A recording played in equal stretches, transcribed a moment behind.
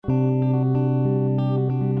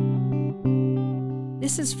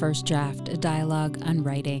This is First Draft, a dialogue on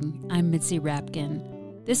writing. I'm Mitzi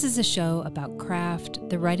Rapkin. This is a show about craft,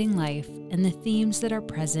 the writing life, and the themes that are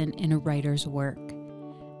present in a writer's work.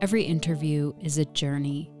 Every interview is a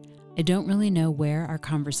journey. I don't really know where our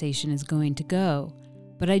conversation is going to go,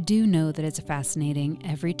 but I do know that it's fascinating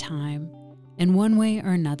every time. In one way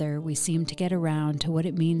or another, we seem to get around to what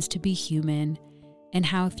it means to be human and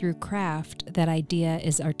how through craft that idea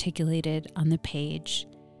is articulated on the page.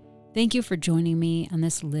 Thank you for joining me on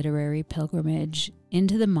this literary pilgrimage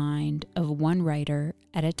into the mind of one writer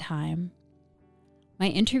at a time. My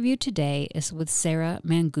interview today is with Sarah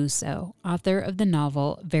Manguso, author of the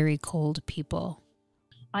novel Very Cold People.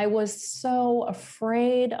 I was so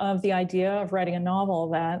afraid of the idea of writing a novel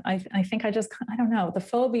that I think I don't know, the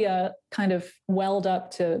phobia kind of welled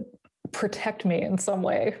up to protect me in some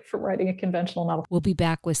way from writing a conventional novel. We'll be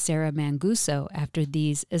back with Sarah Manguso after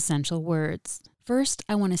these essential words. First,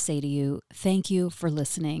 I want to say to you, thank you for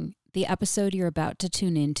listening. The episode you're about to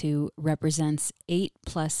tune into represents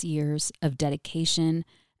 8+ years of dedication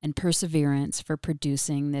and perseverance for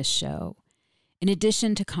producing this show. In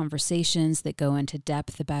addition to conversations that go into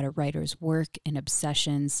depth about a writer's work and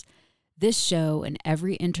obsessions, this show and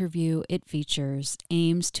every interview it features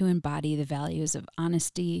aims to embody the values of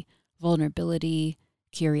honesty, vulnerability,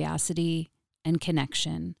 curiosity, and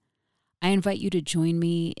connection. I invite you to join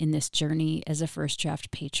me in this journey as a First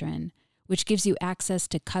Draft patron, which gives you access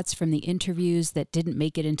to cuts from the interviews that didn't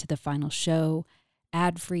make it into the final show,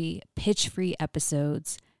 ad-free, pitch-free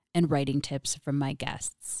episodes, and writing tips from my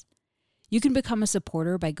guests. You can become a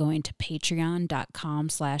supporter by going to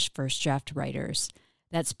patreon.com/firstdraftwriters.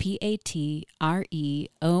 That's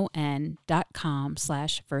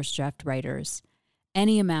patreon.com/firstdraftwriters.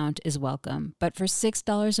 Any amount is welcome, but for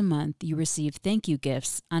 $6 a month, you receive thank you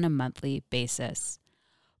gifts on a monthly basis.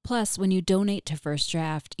 Plus, when you donate to First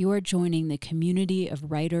Draft, you are joining the community of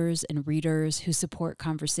writers and readers who support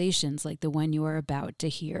conversations like the one you are about to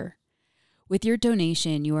hear. With your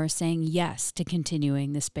donation, you are saying yes to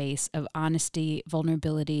continuing the space of honesty,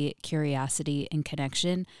 vulnerability, curiosity, and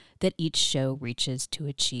connection that each show reaches to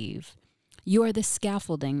achieve. You are the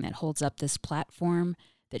scaffolding that holds up this platform,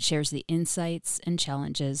 that shares the insights and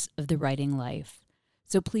challenges of the writing life.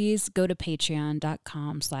 So please go to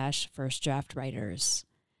patreon.com/firstdraftwriters.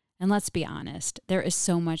 And let's be honest, there is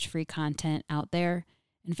so much free content out there.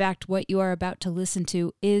 In fact, what you are about to listen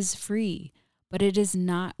to is free, but it is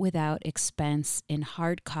not without expense in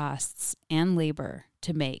hard costs and labor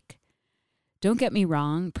to make. Don't get me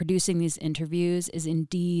wrong, producing these interviews is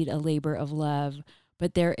indeed a labor of love,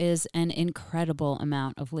 but there is an incredible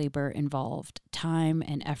amount of labor involved, time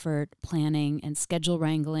and effort, planning and schedule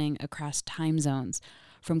wrangling across time zones,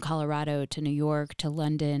 from Colorado to New York to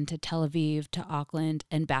London to Tel Aviv to Auckland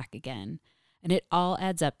and back again. And it all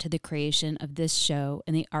adds up to the creation of this show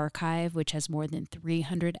and the archive, which has more than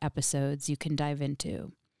 300 episodes you can dive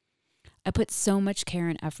into. I put so much care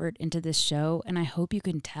and effort into this show, and I hope you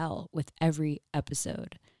can tell with every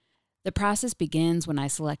episode. The process begins when I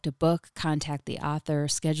select a book, contact the author,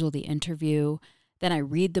 schedule the interview. Then I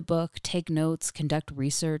read the book, take notes, conduct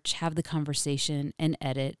research, have the conversation, and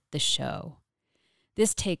edit the show.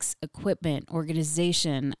 This takes equipment,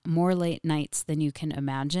 organization, more late nights than you can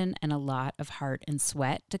imagine, and a lot of heart and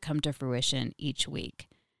sweat to come to fruition each week.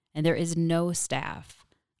 And there is no staff.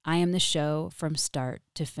 I am the show from start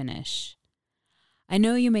to finish. I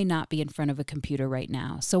know you may not be in front of a computer right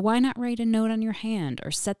now, so why not write a note on your hand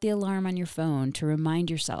or set the alarm on your phone to remind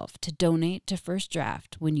yourself to donate to First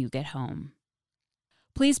Draft when you get home.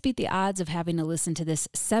 Please beat the odds of having to listen to this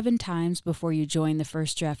 7 times before you join the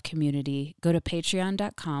First Draft community. Go to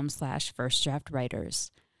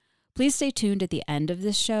patreon.com/firstdraftwriters. Please stay tuned at the end of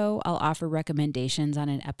this show. I'll offer recommendations on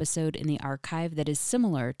an episode in the archive that is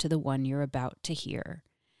similar to the one you're about to hear.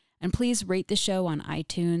 And please rate the show on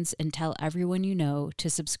iTunes and tell everyone you know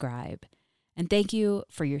to subscribe. And thank you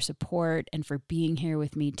for your support and for being here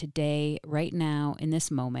with me today, right now, in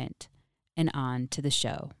this moment. And on to the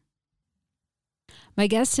show. My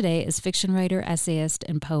guest today is fiction writer, essayist,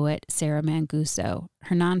 and poet Sarah Manguso.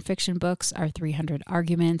 Her nonfiction books are 300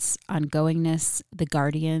 Arguments, Ongoingness, The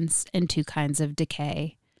Guardians, and Two Kinds of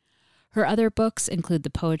Decay. Her other books include the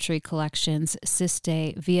poetry collections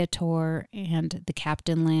Siste, Viator, and The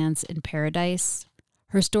Captain Lands in Paradise.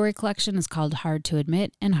 Her story collection is called Hard to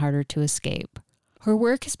Admit and Harder to Escape. Her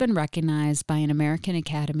work has been recognized by an American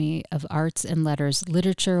Academy of Arts and Letters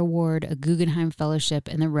Literature Award, a Guggenheim Fellowship,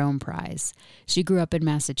 and the Rome Prize. She grew up in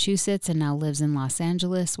Massachusetts and now lives in Los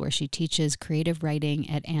Angeles, where she teaches creative writing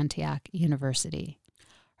at Antioch University.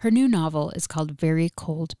 Her new novel is called Very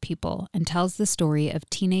Cold People and tells the story of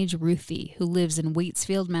teenage Ruthie, who lives in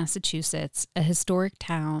Waitsfield, Massachusetts, a historic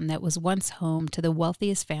town that was once home to the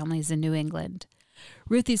wealthiest families in New England.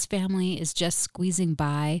 Ruthie's family is just squeezing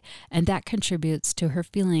by, and that contributes to her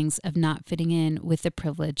feelings of not fitting in with the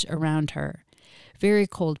privilege around her. Very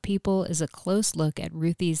Cold People is a close look at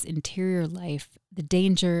Ruthie's interior life, the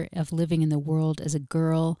danger of living in the world as a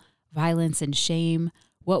girl, violence and shame,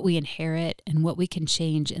 what we inherit, and what we can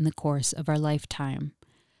change in the course of our lifetime.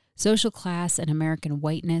 Social class and American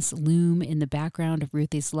whiteness loom in the background of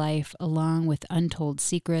Ruthie's life, along with untold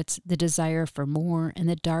secrets, the desire for more, and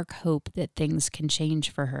the dark hope that things can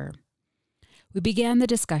change for her. We began the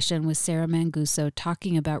discussion with Sarah Manguso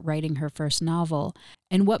talking about writing her first novel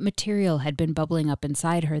and what material had been bubbling up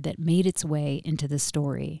inside her that made its way into the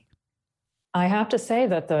story. I have to say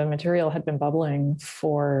that the material had been bubbling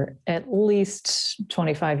for at least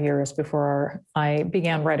 25 years before I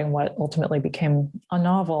began writing what ultimately became a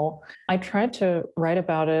novel. I tried to write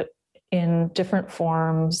about it in different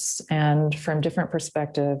forms and from different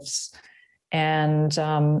perspectives. And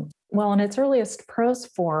in its earliest prose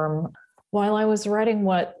form, while I was writing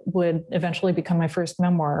what would eventually become my first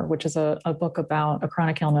memoir, which is a book about a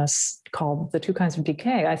chronic illness called The Two Kinds of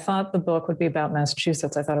Decay, I thought the book would be about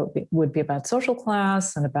Massachusetts. I thought it would be about social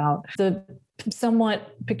class and about the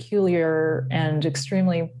somewhat peculiar and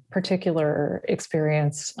extremely particular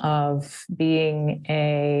experience of being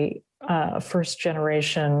a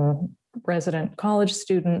first-generation resident college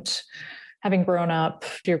student, having grown up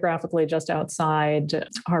geographically just outside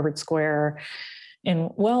Harvard Square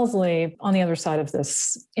in Wellesley, on the other side of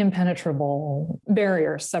this impenetrable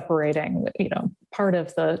barrier separating, part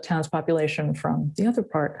of the town's population from the other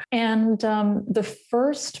part. And the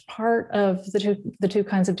first part of the two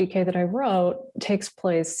kinds of decay that I wrote takes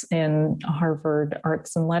place in a Harvard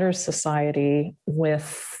Arts and Letters Society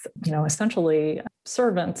with, essentially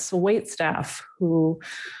servants, wait staff who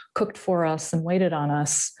cooked for us and waited on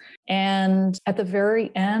us. And at the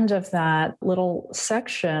very end of that little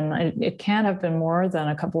section, it can't have been more than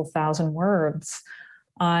a couple of thousand words,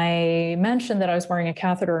 I mentioned that I was wearing a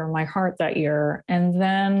catheter in my heart that year. And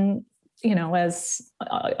then, I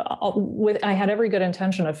had every good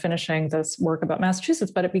intention of finishing this work about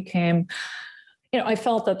Massachusetts, but it became, I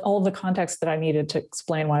felt that all of the context that I needed to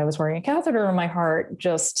explain why I was wearing a catheter in my heart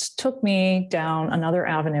just took me down another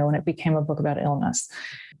avenue, and it became a book about illness.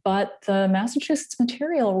 But the Massachusetts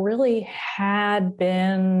material really had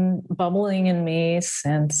been bubbling in me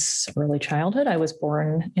since early childhood. I was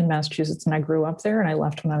born in Massachusetts and I grew up there, and I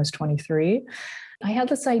left when I was 23. I had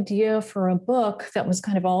this idea for a book that was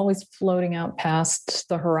kind of always floating out past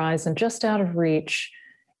the horizon, just out of reach.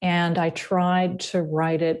 And I tried to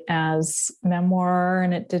write it as memoir,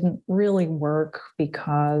 and it didn't really work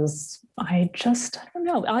because I don't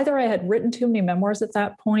know, either I had written too many memoirs at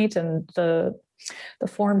that point and the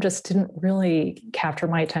form just didn't really capture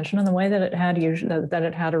my attention in the way that it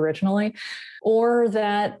had originally, or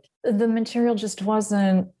that the material just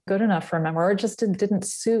wasn't good enough for a memoir, or it just didn't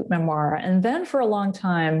suit memoir. And then for a long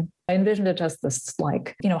time, I envisioned it as this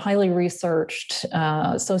highly researched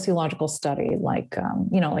sociological study, like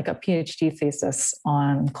a PhD thesis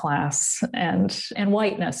on class and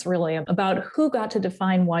whiteness, really, about who got to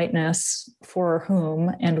define whiteness for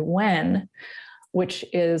whom and when, which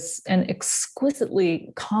is an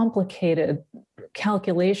exquisitely complicated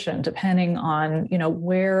calculation depending on,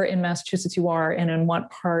 where in Massachusetts you are and in what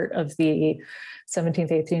part of the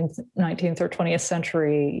 17th, 18th, 19th, or 20th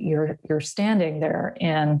century you're standing there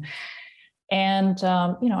in. And,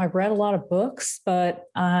 I've read a lot of books, but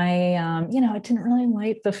it didn't really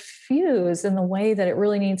light the fuse in the way that it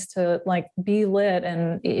really needs to be lit,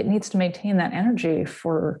 and it needs to maintain that energy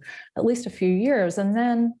for at least a few years. And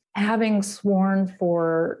then having sworn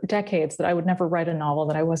for decades that I would never write a novel,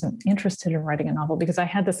 that I wasn't interested in writing a novel because I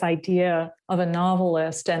had this idea of a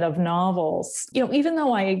novelist and of novels, even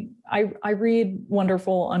though I read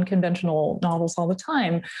wonderful, unconventional novels all the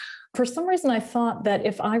time, for some reason, I thought that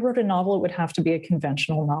if I wrote a novel, it would have to be a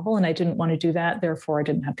conventional novel, and I didn't want to do that. Therefore, I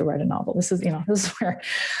didn't have to write a novel. This is where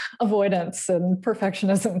avoidance and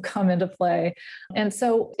perfectionism come into play. And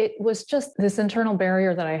so it was just this internal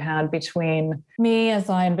barrier that I had between me as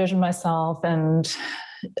I envisioned myself and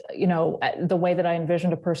the way that I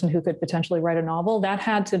envisioned a person who could potentially write a novel, that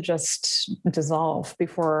had to just dissolve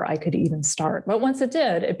before I could even start. But once it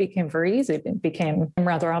did, it became very easy. It became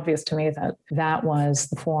rather obvious to me that that was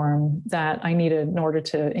the form that I needed in order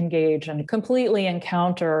to engage and completely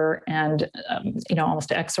encounter and, almost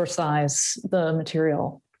to exorcise the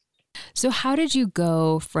material. So how did you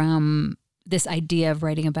go from this idea of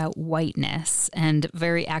writing about whiteness and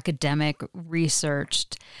very academic,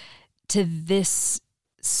 researched, to this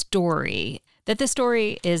story. That the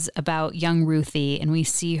story is about young Ruthie, and we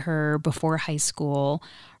see her before high school.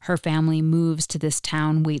 Her family moves to this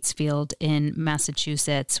town, Waitsfield, in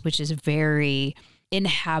Massachusetts, which is very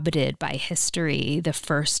inhabited by history, the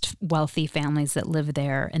first wealthy families that live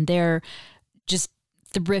there. And they're just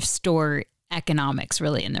thrift store economics,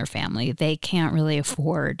 really, in their family. They can't really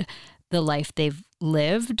afford the life they've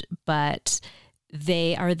lived, but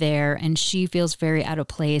they are there, and she feels very out of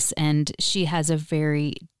place. And she has a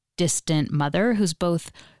very distant mother who's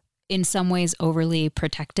both in some ways overly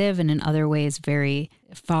protective and in other ways very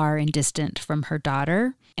far and distant from her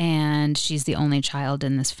daughter. And she's the only child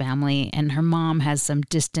in this family. And her mom has some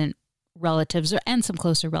distant relatives and some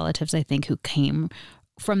closer relatives, I think, who came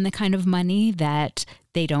from the kind of money that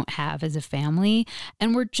they don't have as a family.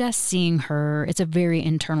 And we're just seeing her. It's a very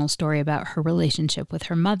internal story about her relationship with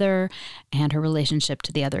her mother and her relationship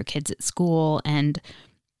to the other kids at school. And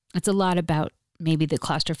it's a lot about maybe the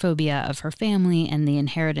claustrophobia of her family and the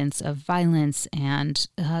inheritance of violence and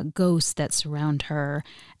ghosts that surround her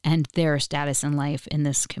and their status in life in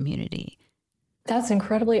this community. That's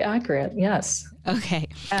incredibly accurate. Yes. Okay.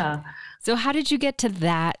 Yeah. So how did you get to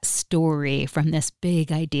that story from this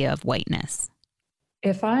big idea of whiteness?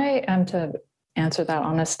 If I am to answer that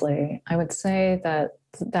honestly, I would say that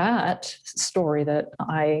that story that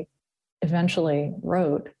I eventually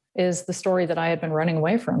wrote is the story that I had been running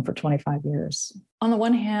away from for 25 years. On the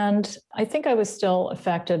one hand, I think I was still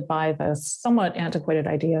affected by the somewhat antiquated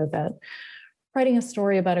idea that writing a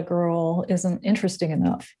story about a girl isn't interesting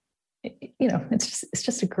enough. It's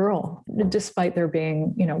just a girl, despite there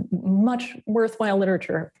being, much worthwhile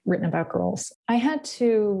literature written about girls. I had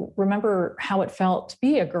to remember how it felt to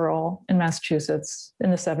be a girl in Massachusetts in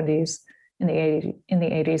the 70s, in the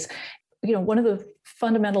 80s. One of the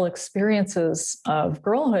fundamental experiences of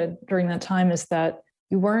girlhood during that time is that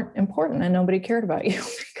you weren't important and nobody cared about you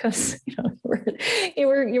because you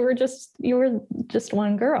were just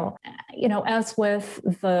one girl. As with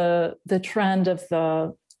the trend of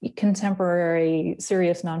the contemporary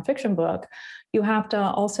serious nonfiction book, you have to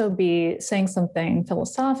also be saying something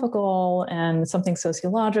philosophical and something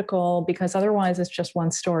sociological, because otherwise it's just one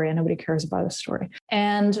story and nobody cares about a story.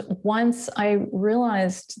 And once I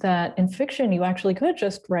realized that in fiction, you actually could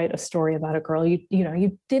just write a story about a girl.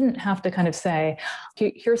 You didn't have to kind of say,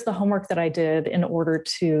 here's the homework that I did in order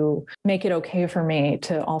to make it okay for me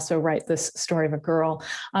to also write this story of a girl.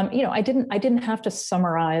 I didn't have to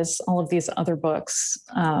summarize all of these other books,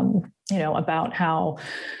 about how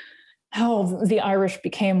the Irish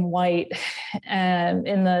became white and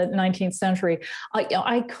in the 19th century.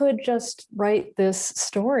 I could just write this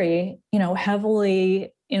story,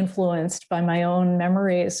 heavily influenced by my own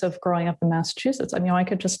memories of growing up in Massachusetts. I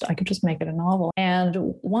could just make it a novel. And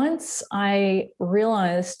once I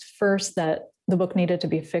realized first that the book needed to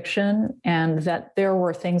be fiction and that there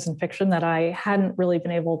were things in fiction that I hadn't really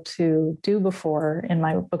been able to do before in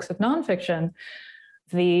my books of nonfiction,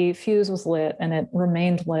 the fuse was lit and it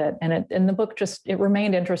remained lit. And the book it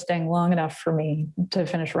remained interesting long enough for me to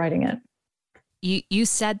finish writing it. You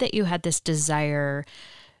said that you had this desire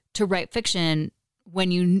to write fiction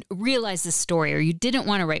when you realized the story, or you didn't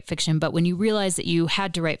want to write fiction, but when you realized that you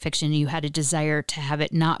had to write fiction, you had a desire to have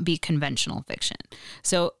it not be conventional fiction.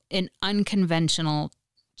 So an unconventional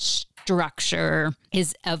structure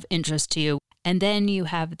is of interest to you. And then you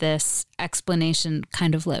have this explanation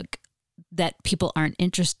kind of like that people aren't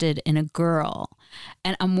interested in a girl.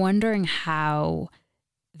 And I'm wondering how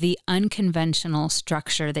the unconventional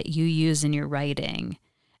structure that you use in your writing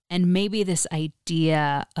and maybe this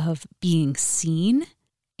idea of being seen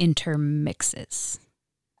intermixes.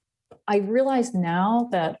 I realize now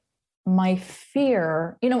that my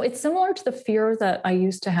fear, it's similar to the fear that I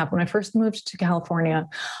used to have when I first moved to California.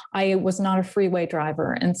 I was not a freeway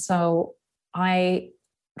driver. And so I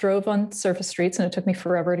drove on surface streets and it took me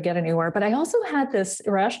forever to get anywhere. But I also had this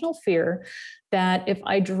irrational fear that if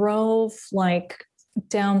I drove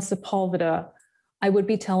down Sepulveda, I would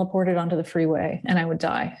be teleported onto the freeway and I would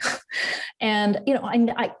die. And,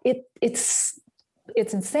 it's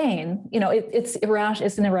insane. It's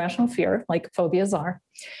an irrational fear, like phobias are.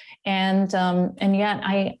 And yet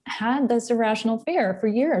I had this irrational fear for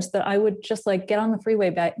years that I would just get on the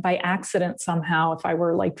freeway by accident somehow. If I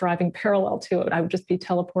were driving parallel to it, I would just be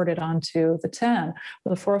teleported onto the 10 or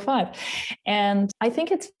the 405. And I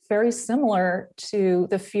think it's very similar to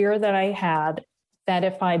the fear that I had that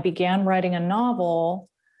if I began writing a novel,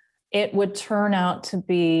 it would turn out to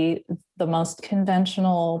be the most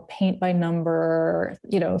conventional paint by number,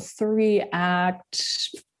 3-act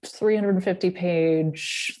 350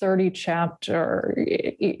 page, 30 chapter,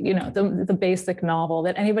 the basic novel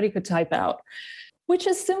that anybody could type out, which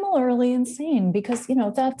is similarly insane because,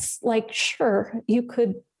 that's like, sure,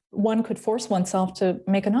 one could force oneself to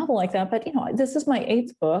make a novel like that. But, this is my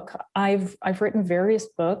eighth book. I've written various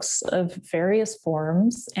books of various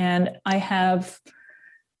forms, and I have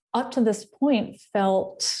up to this point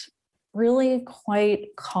felt really quite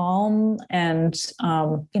calm and,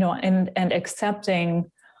 and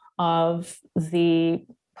accepting of the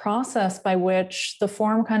process by which the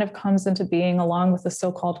form kind of comes into being along with the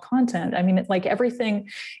so-called content. I mean, like everything,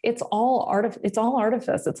 it's all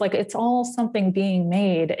artifice. It's like, it's all something being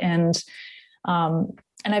made. And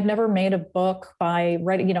I've never made a book by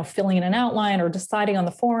writing, filling in an outline or deciding on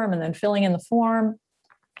the form and then filling in the form.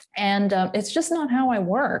 And it's just not how I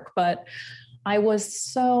work. But I was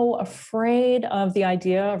so afraid of the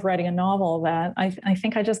idea of writing a novel that I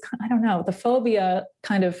think I don't know, the phobia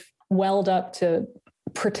kind of welled up to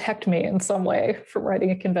protect me in some way from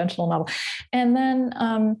writing a conventional novel. And then,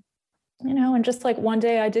 and just like one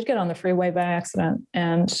day I did get on the freeway by accident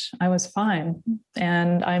and I was fine.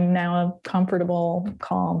 And I'm now a comfortable,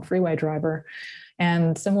 calm freeway driver.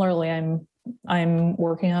 And similarly, I'm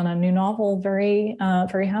working on a new novel very,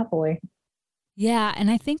 very happily. Yeah. And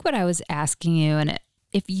I think what I was asking you, and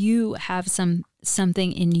if you have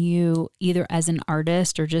something in you, either as an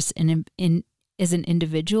artist or just as an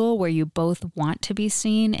individual where you both want to be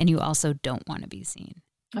seen and you also don't want to be seen.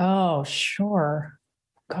 Oh, sure.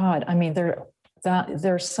 God, I mean,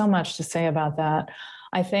 there's so much to say about that.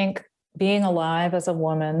 I think being alive as a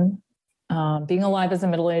woman, being alive as a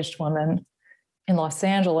middle-aged woman in Los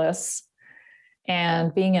Angeles,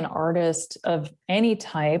 and being an artist of any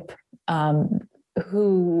type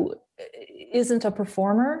who isn't a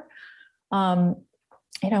performer,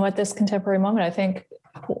 at this contemporary moment, I think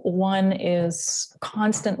one is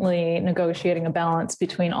constantly negotiating a balance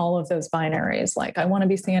between all of those binaries. Like, I want to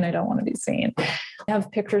be seen, I don't want to be seen. I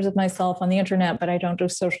have pictures of myself on the internet, but I don't do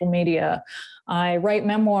social media. I write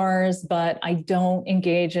memoirs, but I don't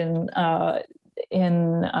engage in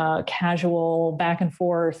casual back and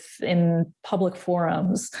forth in public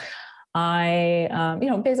forums. I,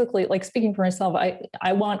 basically, like, speaking for myself,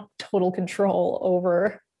 I want total control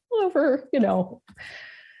over,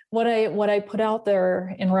 what I put out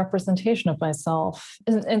there in representation of myself.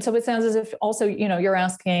 And so it sounds as if also, you're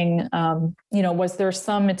asking, was there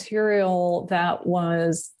some material that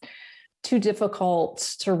was too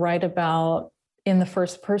difficult to write about in the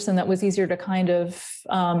first person that was easier to kind of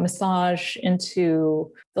massage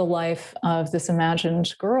into the life of this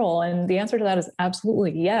imagined girl? And the answer to that is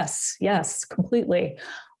absolutely yes, completely.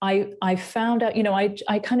 I found out,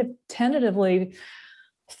 I kind of tentatively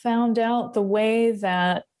found out the way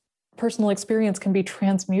that personal experience can be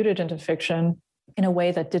transmuted into fiction in a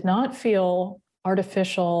way that did not feel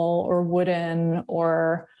artificial or wooden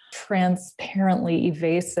or transparently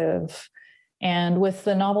evasive. And with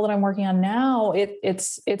the novel that I'm working on now,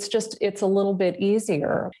 it's a little bit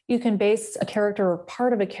easier. You can base a character or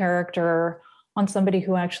part of a character on somebody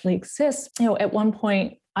who actually exists. At one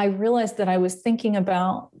point, I realized that I was thinking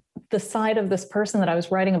about the side of this person that I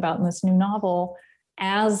was writing about in this new novel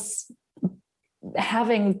as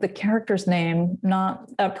having the character's name, not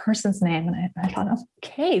a person's name. And I thought,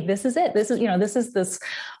 okay, this is it. This is this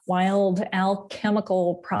wild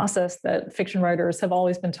alchemical process that fiction writers have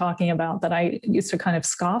always been talking about that I used to kind of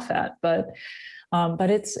scoff at. But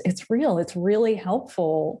it's real. It's really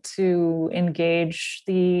helpful to engage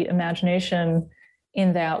the imagination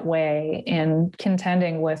in that way, in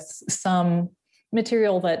contending with some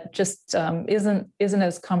material that just isn't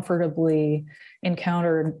as comfortably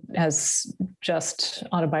encountered as just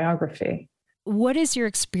autobiography. What is your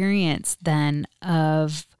experience then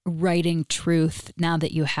of writing truth now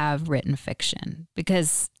that you have written fiction?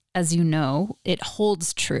 Because, as you know, it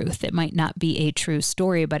holds truth. It might not be a true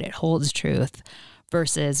story, but it holds truth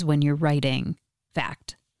versus when you're writing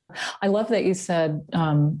fact. I love that you said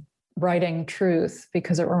writing truth,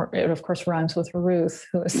 because it of course rhymes with Ruth,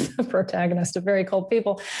 who is the protagonist of Very Cold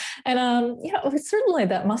People. And, certainly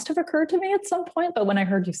that must have occurred to me at some point. But when I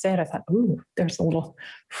heard you say it, I thought, ooh, there's a little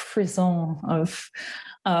frisson of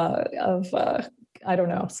I don't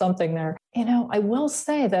know, something there. I will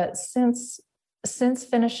say that since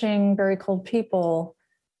finishing Very Cold People,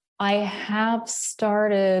 I have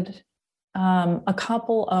started a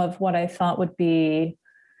couple of what I thought would be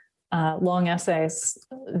long essays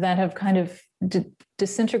that have kind of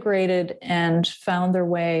disintegrated and found their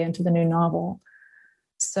way into the new novel.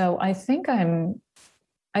 So I think I'm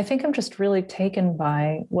just really taken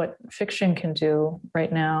by what fiction can do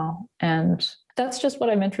right now, and that's just what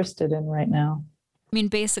I'm interested in right now. I mean,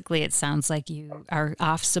 basically, it sounds like you are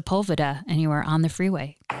off Sepulveda and you are on the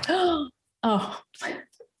freeway. Oh,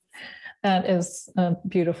 that is a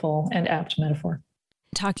beautiful and apt metaphor.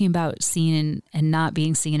 Talking about seen and not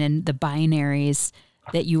being seen in the binaries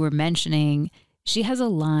that you were mentioning, she has a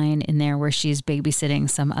line in there where she's babysitting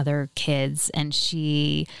some other kids and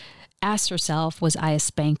she asks herself, was I a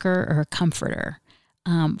spanker or a comforter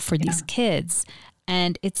for these kids?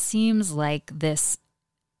 And it seems like this,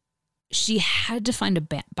 she had to find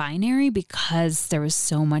a binary because there was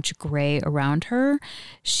so much gray around her.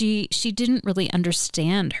 She didn't really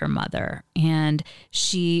understand her mother, and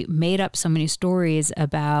she made up so many stories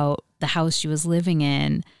about the house she was living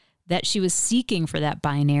in that she was seeking for that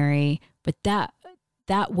binary, but that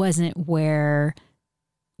wasn't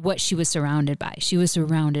what she was surrounded by. She was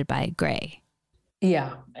surrounded by gray.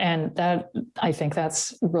 Yeah. And that, I think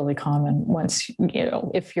that's really common once,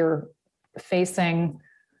 if you're facing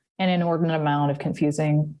an inordinate amount of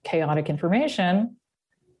confusing, chaotic information,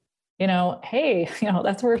 hey,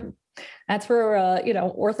 that's where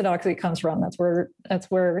orthodoxy comes from. That's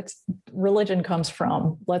where religion comes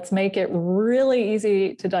from. Let's make it really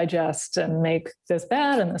easy to digest and make this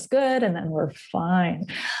bad and this good, and then we're fine.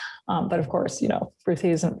 But of course,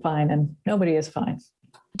 Ruthie isn't fine, and nobody is fine.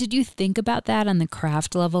 Did you think about that on the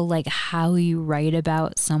craft level, like how you write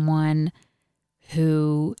about someone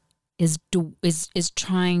who is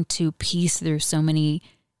trying to piece through so many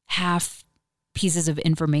half pieces of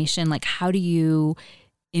information? Like, how do you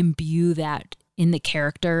imbue that in the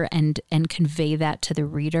character and convey that to the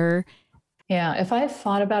reader? Yeah, if I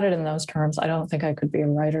thought about it in those terms, I don't think I could be a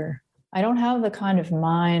writer. I don't have the kind of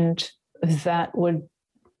mind that would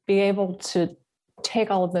be able to take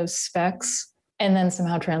all of those specs and then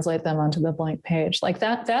somehow translate them onto the blank page. Like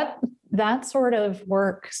that sort of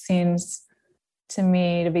work seems to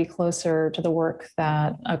me to be closer to the work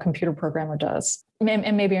that a computer programmer does.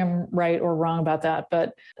 And maybe I'm right or wrong about that,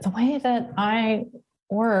 but the way that I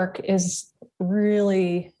work is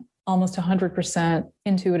really almost 100%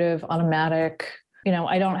 intuitive, automatic.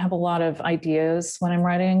 I don't have a lot of ideas when I'm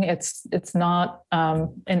writing. It's not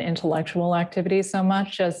an intellectual activity so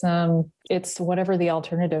much as it's whatever the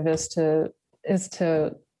alternative is to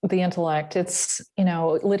the intellect. It's,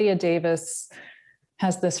 Lydia Davis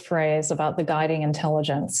has this phrase about the guiding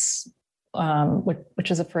intelligence, which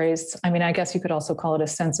is a phrase, I guess you could also call it a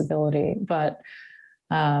sensibility, but,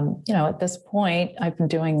 at this point, I've been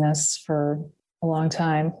doing this for a long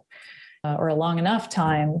time, or a long enough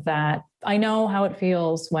time that I know how it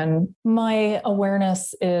feels when my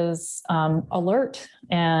awareness is alert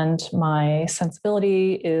and my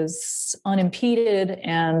sensibility is unimpeded,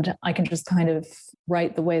 and I can just kind of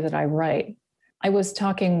write the way that I write. I was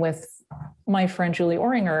talking with my friend Julie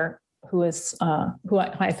Oringer, who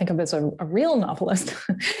I think of as a real novelist,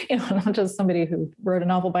 not just somebody who wrote a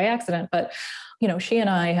novel by accident, but she and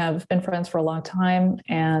I have been friends for a long time,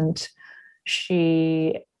 and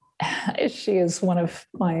she is one of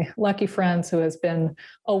my lucky friends who has been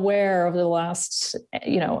aware over the last,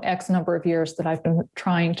 X number of years that I've been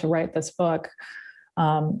trying to write this book,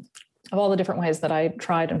 of all the different ways that I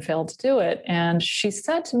tried and failed to do it. And she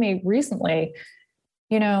said to me recently,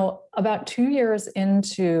 about 2 years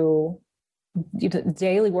into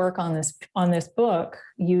daily work on this book,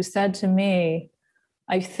 you said to me,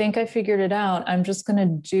 I think I figured it out. I'm just going to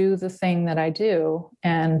do the thing that I do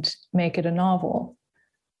and make it a novel.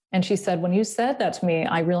 And she said, when you said that to me,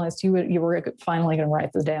 I realized you were finally going to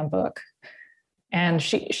write the damn book. And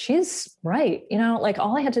she's right. Like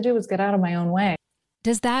all I had to do was get out of my own way.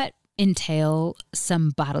 Does that entail some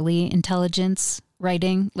bodily intelligence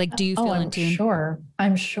writing? Like, do you feel in tune?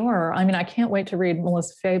 I'm sure. I can't wait to read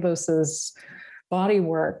Melissa Fabos's body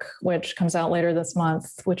work, which comes out later this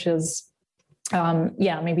month, which is,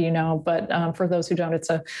 maybe but for those who don't,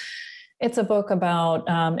 it's a book about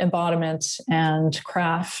embodiment and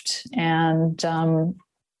craft, and I'm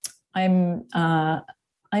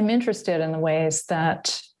interested in the ways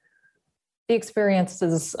that the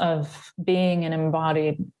experiences of being an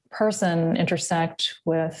embodied person intersect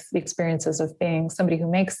with the experiences of being somebody who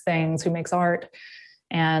makes things, who makes art,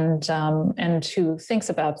 and who thinks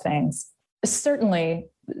about things. Certainly,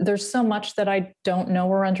 there's so much that I don't know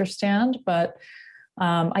or understand, but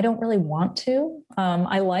I don't really want to.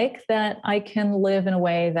 I like that I can live in a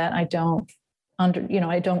way that I don't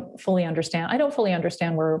fully understand. I don't fully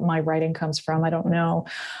understand where my writing comes from. I don't know.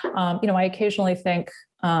 I occasionally think,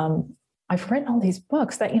 I've written all these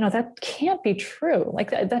books that, that can't be true.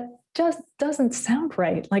 Like that just doesn't sound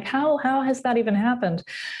right. Like how has that even happened?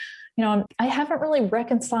 I haven't really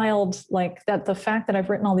reconciled like that, the fact that I've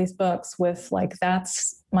written all these books with like,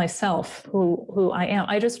 that's myself, who I am.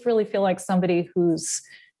 I just really feel like somebody who's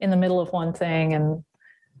in the middle of one thing and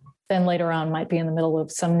then later on might be in the middle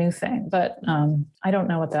of some new thing. But I don't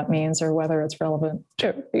know what that means or whether it's relevant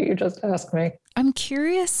to you just asked me. I'm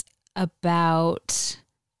curious about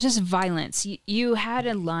just violence. You had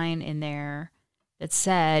a line in there that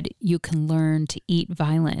said you can learn to eat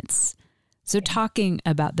violence. So talking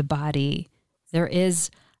about the body, there's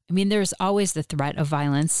always the threat of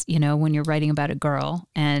violence, when you're writing about a girl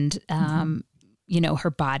and,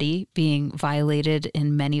 her body being violated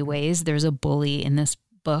in many ways. There's a bully in this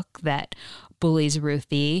book that bullies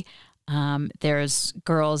Ruthie. There's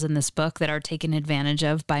girls in this book that are taken advantage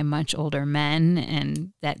of by much older men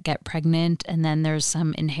and that get pregnant. And then there's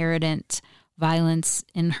some inherent violence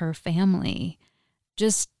in her family.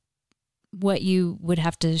 Just what you would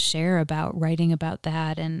have to share about writing about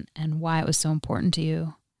that and why it was so important to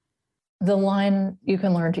you. The line, "You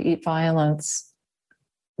can learn to eat violence,"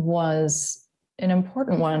 was an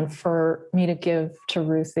important one for me to give to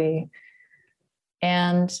Ruthie.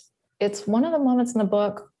 And it's one of the moments in the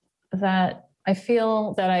book that I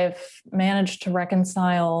feel that I've managed to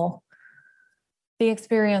reconcile the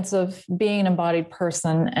experience of being an embodied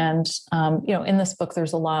person. And, in this book,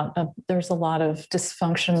 there's a lot of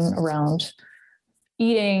dysfunction around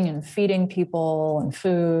eating and feeding people and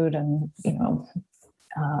food and,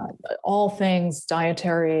 all things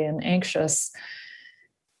dietary and anxious.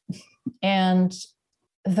 And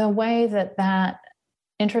the way that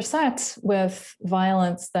intersects with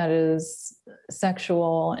violence that is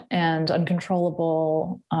sexual and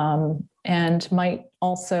uncontrollable, and might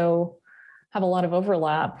also have a lot of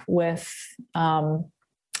overlap with an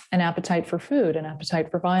appetite for food, an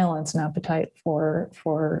appetite for violence, an appetite for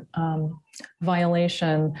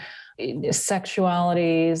violation,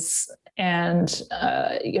 sexualities, and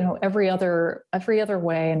every other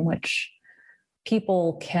way in which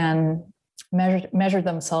people can measure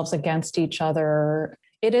themselves against each other.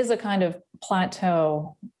 It is a kind of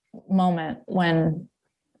plateau moment when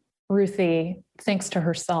Ruthie thinks to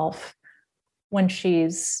herself when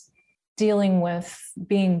she's dealing with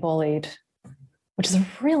being bullied, which is a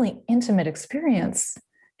really intimate experience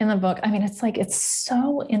in the book. I mean, it's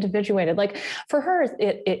so individuated. Like for her,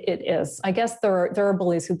 it is. I guess there are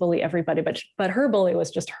bullies who bully everybody, but her bully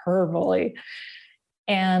was just her bully.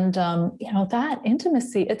 And that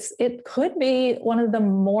intimacy, it could be one of the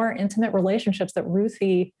more intimate relationships that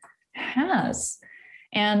Ruthie has.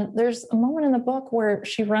 And there's a moment in the book where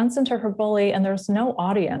she runs into her bully and there's no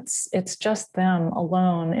audience. It's just them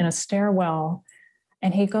alone in a stairwell.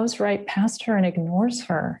 And he goes right past her and ignores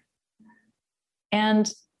her.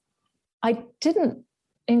 And I didn't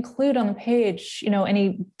include on the page,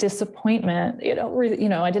 any disappointment.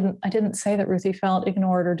 I didn't say that Ruthie felt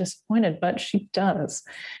ignored or disappointed, but she does.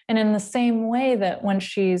 And in the same way that when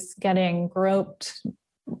she's getting groped,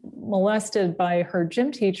 molested by her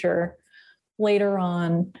gym teacher later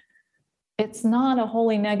on, it's not a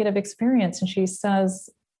wholly negative experience. And she says,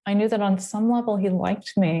 "I knew that on some level he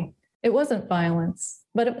liked me." It wasn't violence,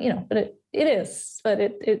 but it is, but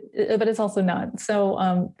it's also not.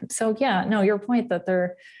 So yeah, no, your point that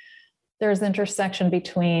there's intersection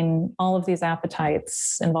between all of these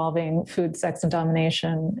appetites involving food, sex, and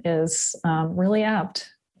domination is really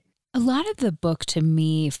apt. A lot of the book to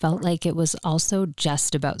me felt like it was also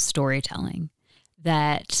just about storytelling,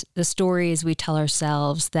 that the stories we tell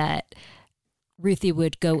ourselves, that Ruthie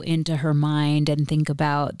would go into her mind and think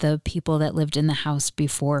about the people that lived in the house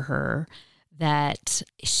before her, that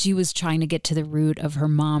she was trying to get to the root of her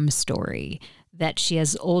mom's story, that she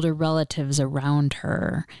has older relatives around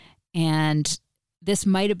her. And this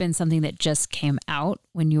might have been something that just came out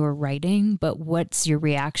when you were writing, but what's your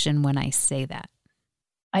reaction when I say that?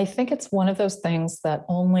 I think it's one of those things that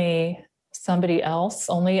only somebody else,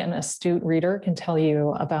 only an astute reader can tell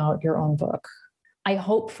you about your own book. I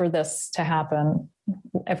hope for this to happen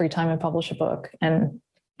every time I publish a book. And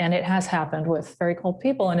it has happened with Very Cold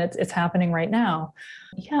People, and it's happening right now.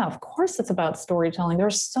 Yeah, of course it's about storytelling.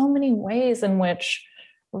 There's so many ways in which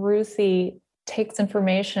Ruthie takes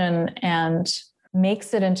information and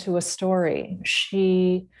makes it into a story.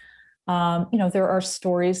 She, there are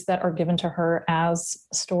stories that are given to her as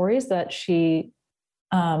stories that she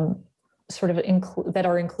that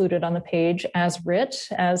are included on the page as writ,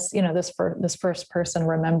 as this first person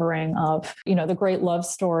remembering of the great love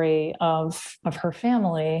story of her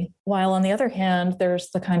family, while on the other hand there's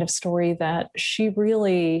the kind of story that she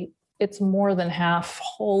really, it's more than half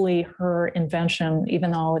wholly her invention,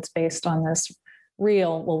 even though it's based on this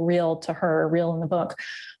real to her, real in the book,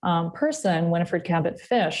 person, Winifred Cabot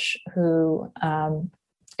Fish, who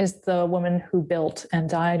is the woman who built and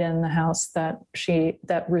died in the house that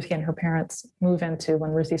Ruthie and her parents move into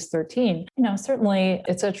when Ruthie's 13. Certainly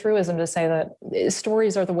it's a truism to say that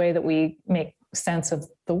stories are the way that we make sense of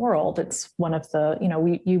the world. It's one of the,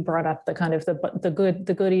 you brought up the kind of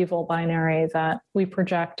the good evil binary that we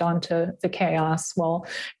project onto the chaos. Well,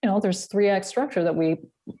 there's 3-act structure that we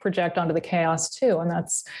project onto the chaos too, and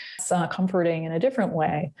that's comforting in a different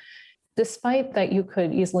way. Despite that, you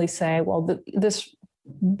could easily say, well, this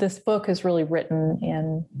book is really written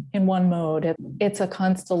in one mode. It's a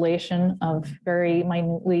constellation of very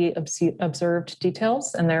minutely observed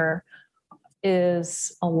details, and there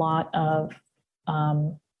is a lot of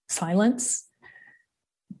silence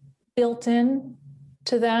built in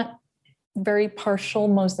to that very partial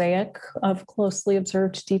mosaic of closely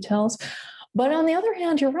observed details. But on the other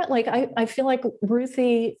hand, you're right. Like I feel like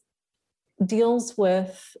Ruthie deals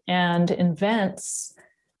with and invents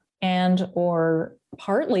or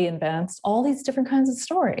partly invents all these different kinds of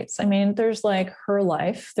stories. I mean, there's like her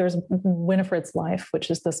life, there's Winifred's life,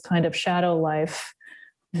 which is this kind of shadow life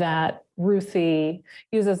that Ruthie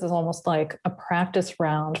uses as almost like a practice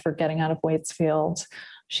round for getting out of Waitsfield.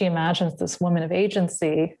 She imagines this woman of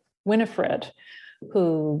agency, Winifred,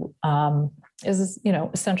 who is,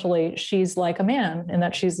 essentially she's like a man in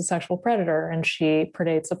that she's a sexual predator and she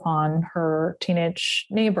predates upon her teenage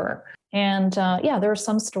neighbor. And there are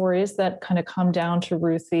some stories that kind of come down to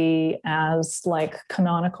Ruthie as like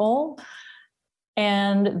canonical.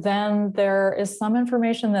 And then there is some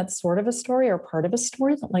information that's sort of a story or part of a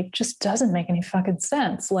story that like just doesn't make any fucking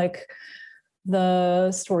sense. Like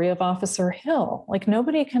the story of Officer Hill. Like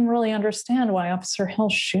nobody can really understand why Officer Hill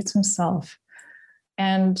shoots himself.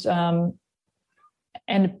 And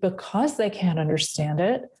because they can't understand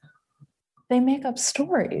it, they make up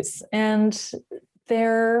stories. And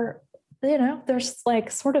there's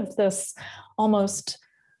like sort of this almost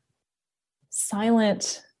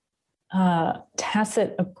silent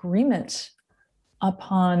tacit agreement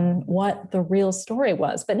upon what the real story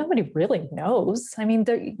was, but nobody really knows. I mean,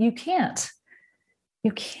 you can't.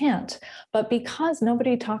 But because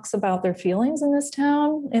nobody talks about their feelings in this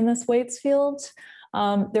town, in this Waitsfield,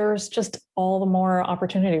 there's just all the more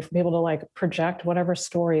opportunity for people to like project whatever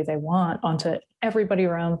story they want onto everybody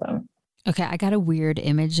around them. Okay, I got a weird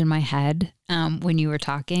image in my head when you were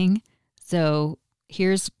talking. So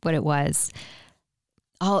here's what it was.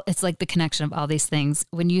 It's like the connection of all these things.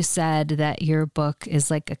 When you said that your book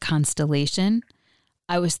is like a constellation,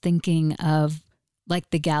 I was thinking of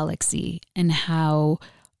like the galaxy and how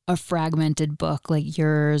a fragmented book like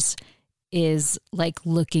yours is like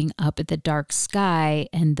looking up at the dark sky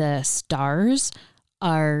and the stars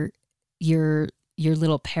are your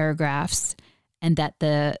little paragraphs, and that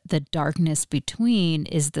the darkness between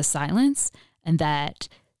is the silence, and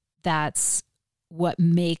that's what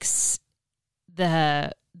makes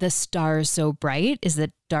the stars so bright is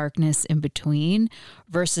the darkness in between,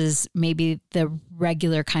 versus maybe the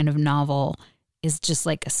regular kind of novel is just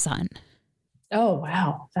like a sun. Oh,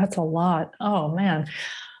 wow. That's a lot. Oh, man.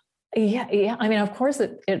 Yeah. I mean, of course,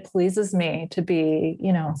 it pleases me to be,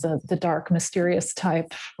 the dark, mysterious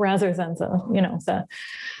type rather than the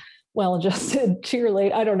well-adjusted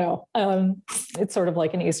cheerlead. I don't know. It's sort of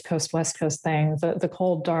like an East Coast, West Coast thing, the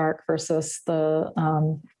cold dark versus the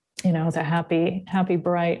happy,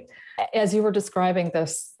 bright. As you were describing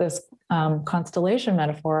this constellation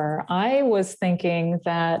metaphor, I was thinking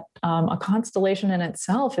that a constellation in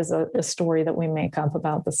itself is a story that we make up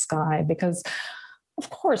about the sky, because of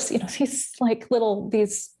course, these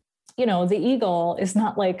the eagle is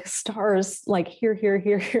not like stars like here,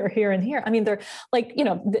 and here. I mean, they're like,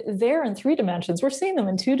 they're in 3 dimensions. We're seeing them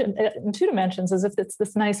in two dimensions as if it's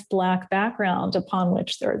this nice black background upon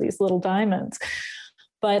which there are these little diamonds.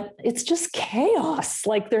 But it's just chaos.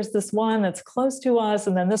 Like there's this one that's close to us,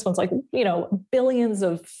 and then this one's like, billions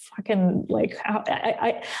of fucking like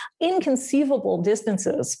inconceivable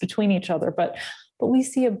distances between each other. But we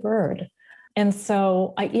see a bird. And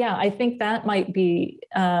so, I think that might be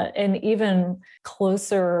an even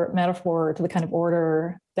closer metaphor to the kind of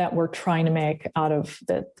order that we're trying to make out of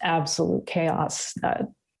the absolute chaos that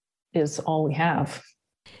is all we have.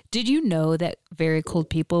 Did you know that Very Cold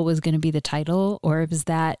People was going to be the title, or was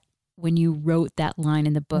that when you wrote that line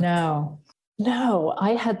in the book? No, I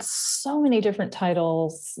had so many different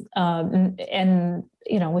titles. And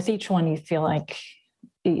with each one, you feel like,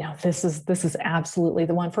 this is absolutely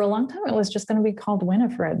the one. For a long time, it was just going to be called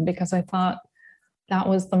Winifred, because I thought that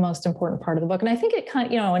was the most important part of the book. And I think it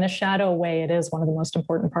kind of, in a shadow way, it is one of the most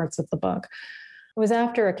important parts of the book. It was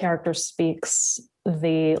after a character speaks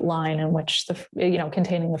the line in which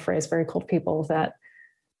containing the phrase "very cold people," that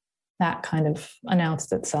kind of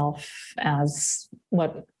announced itself as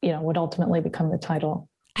what would ultimately become the title.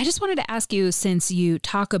 I just wanted to ask you, since you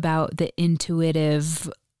talk about the intuitive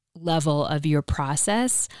level of your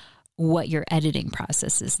process, what your editing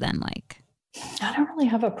process is then like. I don't really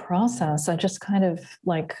have a process. I just kind of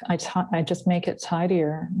I just make it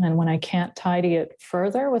tidier. And when I can't tidy it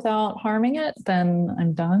further without harming it, then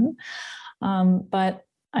I'm done. But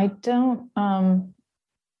I don't, the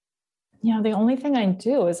only thing I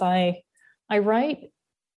do is I write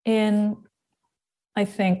in, I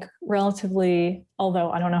think, relatively,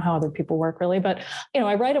 although I don't know how other people work really, but,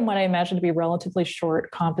 I write in what I imagine to be relatively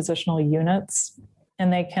short compositional units,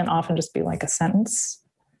 and they can often just be like a sentence.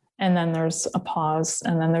 And then there's a pause,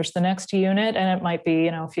 and then there's the next unit, and it might be,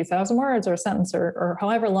 a few thousand words or a sentence or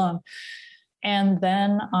however long. And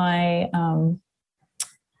then I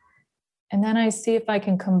see if I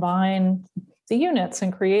can combine the units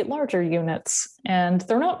and create larger units. And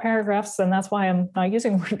they're not paragraphs, and that's why I'm not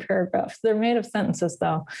using the word paragraphs. They're made of sentences,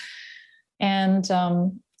 though. And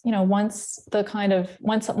once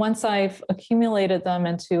I've accumulated them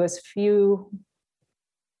into as few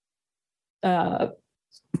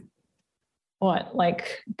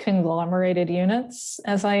conglomerated units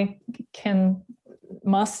as I can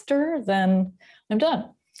muster, then I'm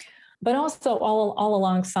done. But also all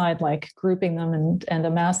alongside, like grouping them and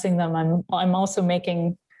amassing them, I'm also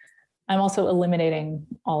eliminating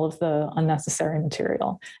all of the unnecessary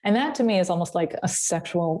material. And that to me is almost like a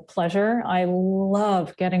sexual pleasure. I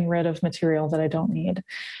love getting rid of material that I don't need.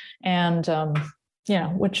 And,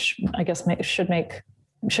 which I guess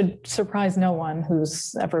should surprise no one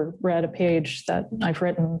who's ever read a page that I've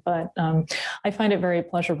written. But I find it very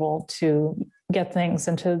pleasurable to get things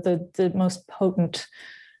into the most potent,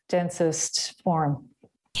 densest form.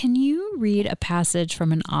 Can you read a passage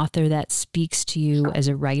from an author that speaks to you as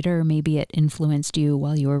a writer? Maybe it influenced you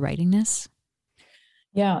while you were writing this?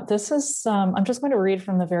 Yeah, this is, I'm just going to read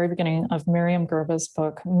from the very beginning of Miriam Gerba's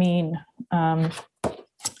book, Mean.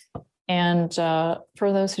 And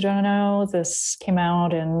for those who don't know, this came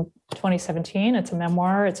out in 2017. It's a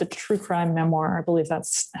memoir. It's a true crime memoir. I believe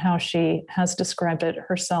that's how she has described it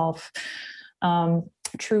herself.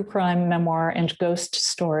 True crime memoir and ghost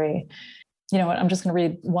story. You know what? I'm just going to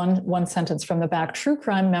read one sentence from the back. True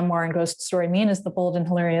crime memoir and ghost story. Mean is the bold and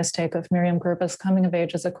hilarious take of Miriam Gerba's coming of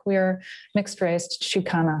age as a queer, mixed-race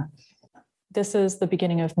Chicana. This is the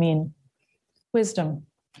beginning of Mean. Wisdom.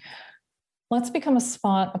 Let's become a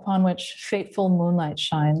spot upon which fateful moonlight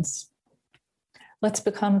shines. Let's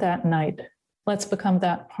become that night. Let's become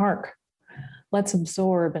that park. Let's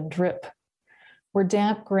absorb and drip. We're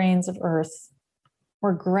damp grains of earth.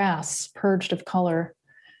 We're grass purged of color.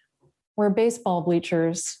 We're baseball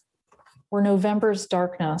bleachers. We're November's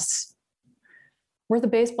darkness. We're the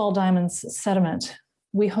baseball diamond's sediment.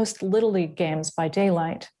 We host Little League games by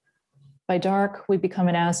daylight. By dark, we become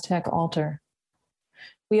an Aztec altar.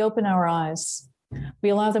 We open our eyes. We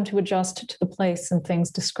allow them to adjust to the place and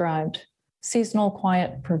things described. Seasonal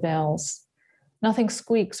quiet prevails. Nothing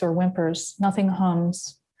squeaks or whimpers. Nothing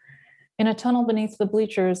hums. In a tunnel beneath the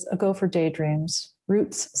bleachers, a gopher daydreams.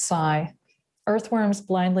 Roots sigh. Earthworms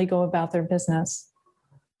blindly go about their business.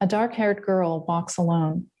 A dark-haired girl walks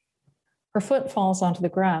alone. Her foot falls onto the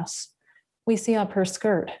grass. We see up her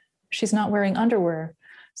skirt. She's not wearing underwear,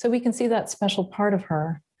 so we can see that special part of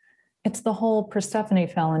her. It's the hole Persephone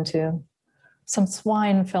fell into. Some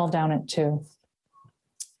swine fell down it too.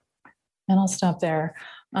 And I'll stop there.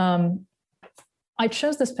 I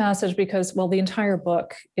chose this passage because, well, the entire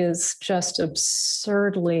book is just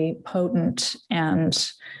absurdly potent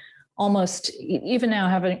and almost, even now,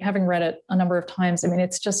 having read it a number of times, I mean,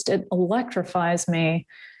 it electrifies me.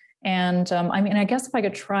 And I guess if I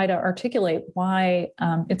could try to articulate why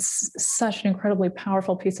it's such an incredibly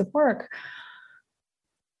powerful piece of work,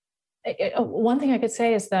 one thing I could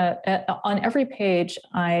say is that on every page,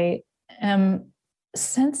 I am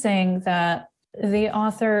sensing that the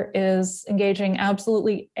author is engaging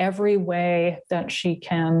absolutely every way that she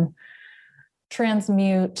can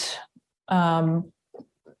transmute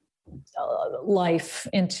life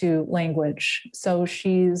into language. So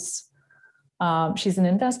she's an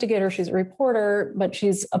investigator, she's a reporter, but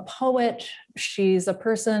she's a poet, she's a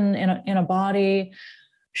person in a body.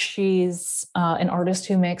 She's an artist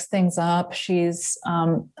who makes things up. She's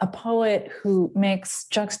a poet who makes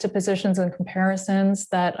juxtapositions and comparisons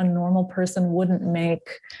that a normal person wouldn't make.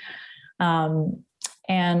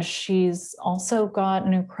 And she's also got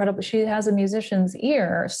she has a musician's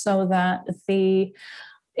ear, so that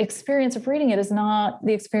experience of reading it is not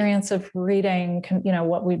the experience of reading,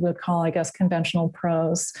 what we would call, I guess, conventional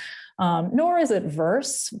prose. Nor is it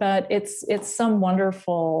verse, but it's some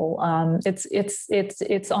wonderful.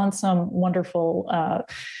 It's on some wonderful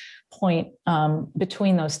point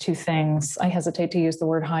between those two things. I hesitate to use the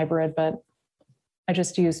word hybrid, but I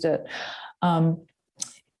just used it.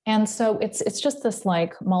 And so it's just this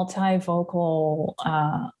like multivocal,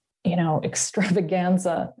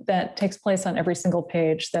 extravaganza that takes place on every single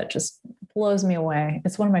page that just blows me away.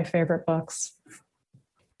 It's one of my favorite books.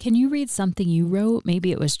 Can you read something you wrote?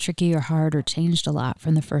 Maybe it was tricky or hard or changed a lot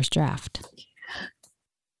from the first draft.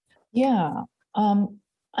 Yeah. I'm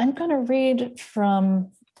going to read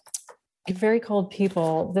from Very Cold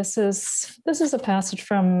People. This is a passage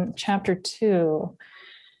from chapter 2.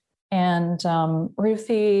 And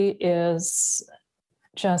Ruthie is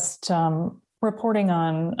just reporting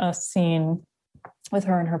on a scene with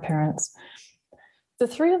her and her parents. The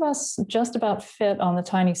three of us just about fit on the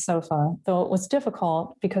tiny sofa, though it was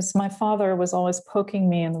difficult because my father was always poking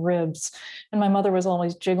me in the ribs, and my mother was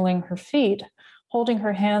always jiggling her feet, holding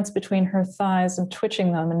her hands between her thighs and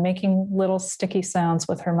twitching them and making little sticky sounds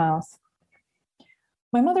with her mouth.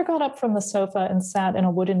 My mother got up from the sofa and sat in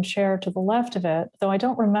a wooden chair to the left of it, though I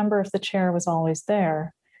don't remember if the chair was always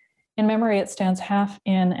there. In memory, it stands half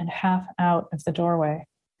in and half out of the doorway.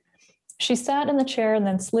 She sat in the chair and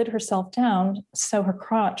then slid herself down, so her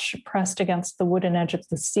crotch pressed against the wooden edge of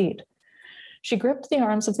the seat. She gripped the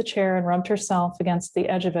arms of the chair and rubbed herself against the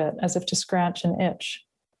edge of it as if to scratch an itch.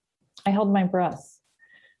 I held my breath.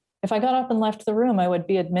 If I got up and left the room, I would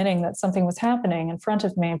be admitting that something was happening in front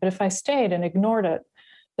of me, but if I stayed and ignored it,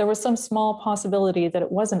 there was some small possibility that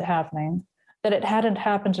it wasn't happening, that it hadn't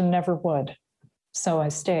happened and never would. So I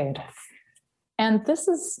stayed. And this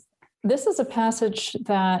is a passage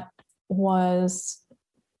that was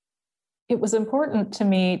important to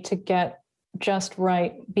me to get just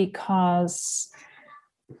right because,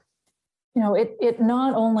 it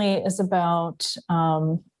not only is about,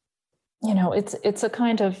 it's a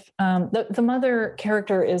kind of, the mother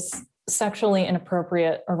character is sexually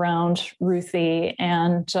inappropriate around Ruthie,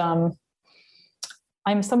 and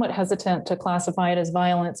I'm somewhat hesitant to classify it as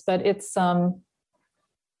violence, but it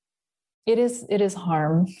is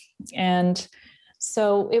harm. And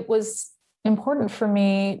so it was important for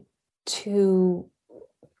me to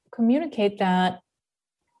communicate that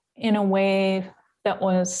in a way that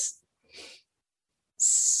was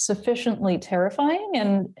sufficiently terrifying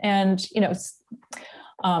and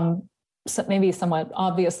so maybe somewhat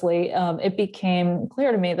obviously, it became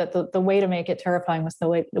clear to me that the way to make it terrifying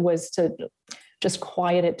was to just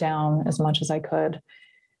quiet it down as much as I could.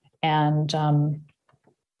 And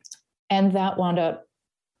that wound up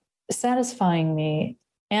satisfying me.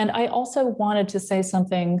 And I also wanted to say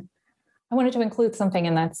something, I wanted to include something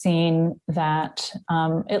in that scene that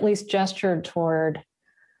at least gestured toward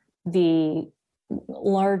the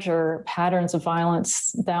larger patterns of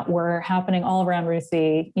violence that were happening all around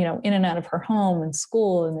Ruthie, in and out of her home and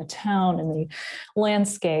school and the town and the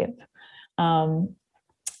landscape.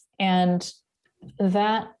 And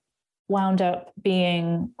that wound up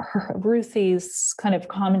being Ruthie's kind of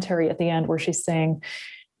commentary at the end, where she's saying,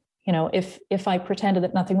 if I pretended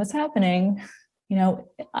that nothing was happening,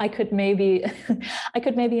 I could maybe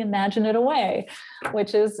imagine it away,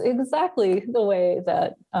 which is exactly the way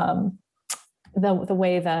that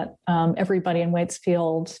everybody in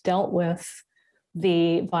Waitsfield dealt with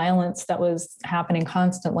the violence that was happening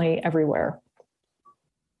constantly everywhere.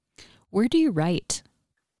 Where do you write?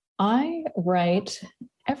 I write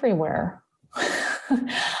everywhere.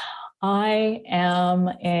 I am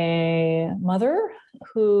a mother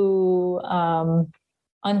who,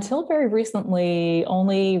 until very recently,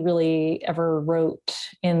 only really ever wrote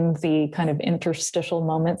in the kind of interstitial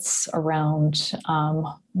moments around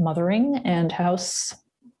mothering and house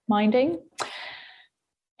minding.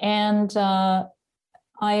 And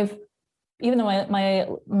even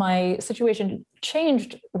though my situation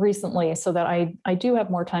changed recently so that I do have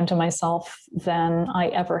more time to myself than I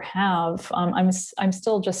ever have, I'm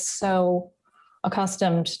still just so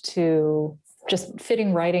accustomed to just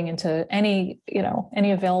fitting writing into any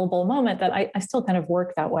available moment that I still kind of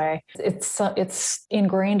work that way. It's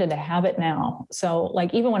ingrained into habit now. So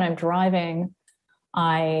like even when I'm driving,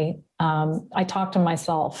 I talk to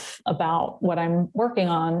myself about what I'm working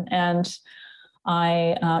on, and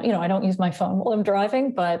I don't use my phone while I'm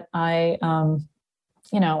driving, but I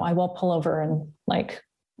will pull over and like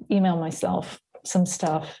email myself some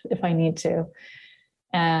stuff if I need to.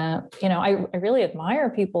 And, I really admire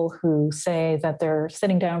people who say that they're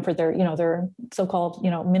sitting down for their so-called,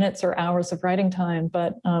 minutes or hours of writing time.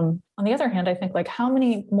 But on the other hand, I think, like, how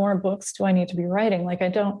many more books do I need to be writing? Like, I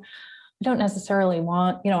don't necessarily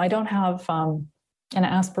want, I don't have an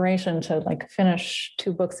aspiration to, like, finish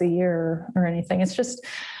 2 books a year or anything. It's just,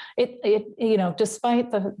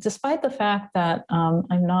 despite the fact that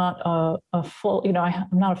I'm not a full, I'm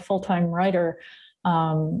not a full-time writer,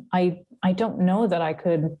 I don't know that I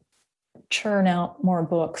could churn out more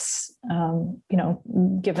books,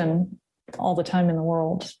 given all the time in the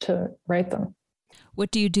world to write them.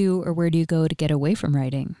 What do you do, or where do you go to get away from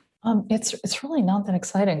writing? It's really not that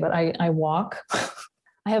exciting, but I walk.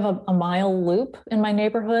 I have a mile loop in my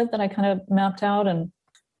neighborhood that I kind of mapped out, and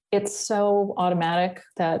it's so automatic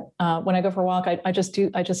that when I go for a walk, I just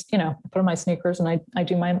put on my sneakers and I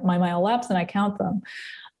do my mile laps and I count them,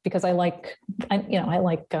 because I like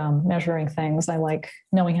measuring things. I like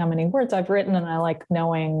knowing how many words I've written, and I like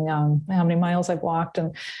knowing how many miles I've walked.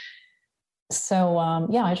 And so,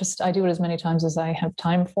 I do it as many times as I have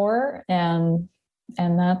time for. And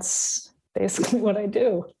that's basically what I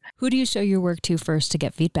do. Who do you show your work to first to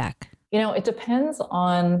get feedback? It depends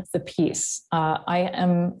on the piece. I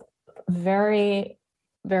am very,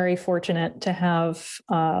 very fortunate to have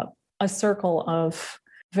a circle of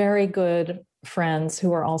very good friends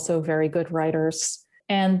who are also very good writers,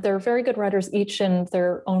 and they're very good writers each in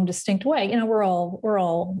their own distinct way. We're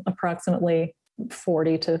all approximately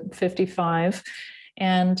 40 to 55,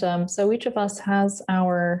 and so each of us has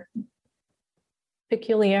our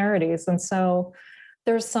peculiarities. And so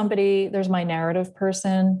there's my narrative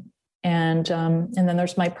person, and then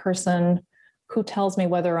there's my person who tells me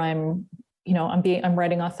whether I'm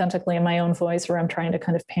writing authentically in my own voice, or I'm trying to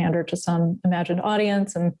kind of pander to some imagined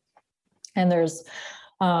audience. And there's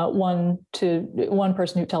one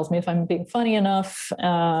person who tells me if I'm being funny enough,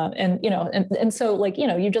 and so, like,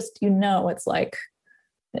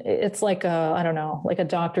 it's like a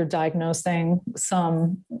doctor diagnosing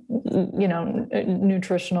some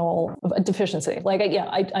nutritional deficiency. Like,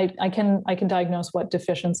 I can diagnose what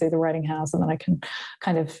deficiency the writing has, and then I can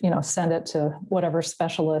kind of send it to whatever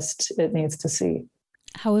specialist it needs to see.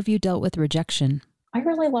 How have you dealt with rejection? I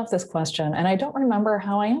really love this question, and I don't remember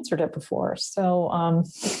how I answered it before. So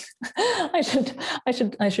I should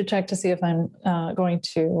check to see if I'm going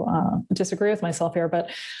to disagree with myself here. But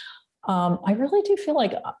I really do feel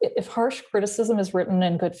like if harsh criticism is written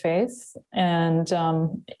in good faith and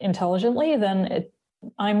intelligently, then it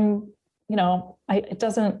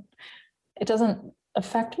doesn't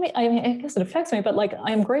affect me. I mean, I guess it affects me, but, like,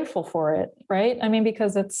 I'm grateful for it, right? I mean,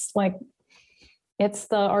 because it's like, it's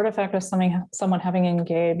the artifact of someone having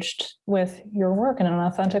engaged with your work in an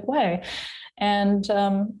authentic way. And,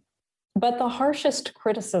 but the harshest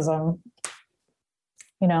criticism,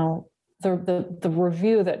 the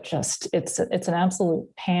review that just, it's an absolute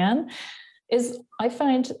pan, is, I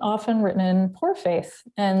find, often written in poor faith.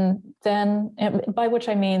 And then, by which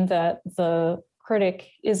I mean that the critic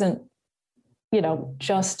isn't,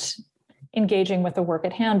 just engaging with the work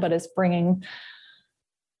at hand, but is bringing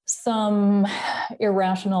some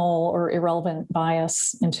irrational or irrelevant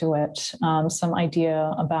bias into it, some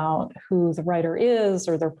idea about who the writer is,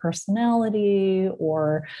 or their personality,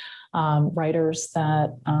 or writers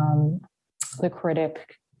that the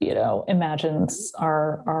critic, imagines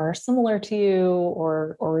are similar to you,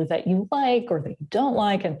 or that you like, or that you don't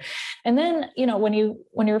like. And then,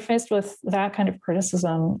 when you're faced with that kind of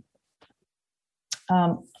criticism,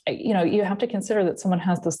 you have to consider that someone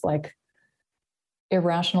has this, like,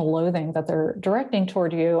 irrational loathing that they're directing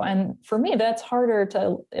toward you. And for me, that's harder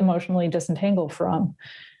to emotionally disentangle from.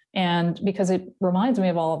 And because it reminds me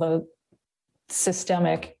of all the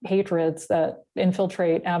systemic hatreds that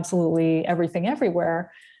infiltrate absolutely everything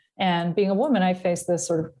everywhere. And being a woman, I face this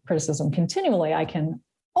sort of criticism continually. I can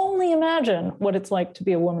only imagine what it's like to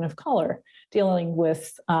be a woman of color, dealing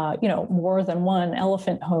with, more than one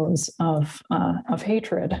elephant hose of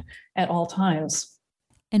hatred at all times.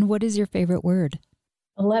 And what is your favorite word?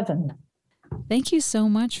 11. Thank you so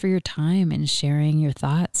much for your time and sharing your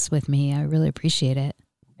thoughts with me. I really appreciate it.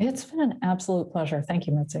 It's been an absolute pleasure. Thank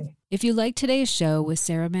you, Mitzi. If you liked today's show with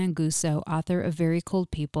Sarah Manguso, author of Very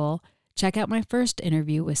Cold People, check out my first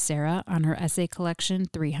interview with Sarah on her essay collection,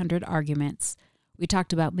 300 Arguments. We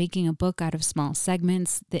talked about making a book out of small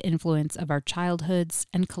segments, the influence of our childhoods,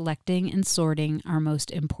 and collecting and sorting our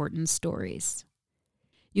most important stories.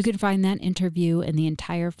 You can find that interview and the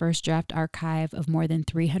entire First Draft archive of more than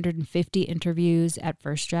 350 interviews at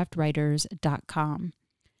firstdraftwriters.com.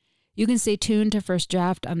 You can stay tuned to First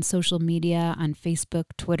Draft on social media on Facebook,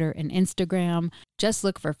 Twitter, and Instagram. Just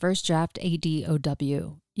look for First Draft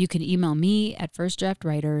ADOW. You can email me at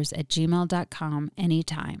firstdraftwriters@gmail.com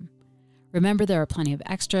anytime. Remember, there are plenty of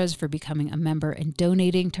extras for becoming a member and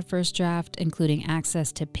donating to First Draft, including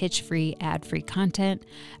access to pitch-free, ad-free content,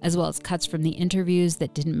 as well as cuts from the interviews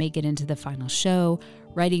that didn't make it into the final show,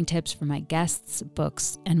 writing tips from my guests,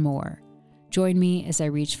 books, and more. Join me as I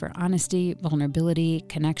reach for honesty, vulnerability,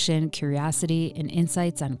 connection, curiosity, and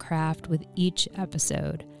insights on craft with each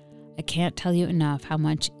episode. I can't tell you enough how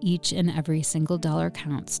much each and every single dollar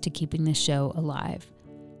counts to keeping this show alive.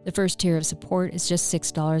 The first tier of support is just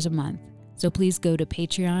 $6 a month. So please go to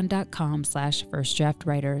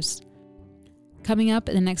patreon.com/firstdraftwriters. Coming up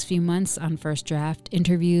in the next few months on First Draft,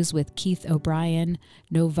 interviews with Keith O'Brien,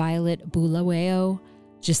 No Violet Bulawayo,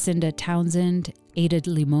 Jacinda Townsend, Ada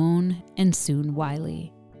Limon, and Soon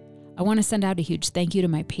Wiley. I want to send out a huge thank you to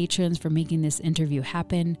my patrons for making this interview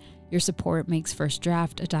happen. Your support makes First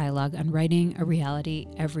Draft a dialogue on writing a reality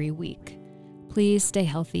every week. Please stay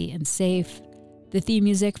healthy and safe. The theme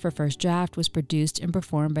music for First Draft was produced and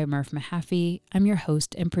performed by Murph Mahaffey. I'm your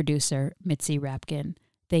host and producer, Mitzi Rapkin.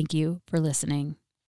 Thank you for listening.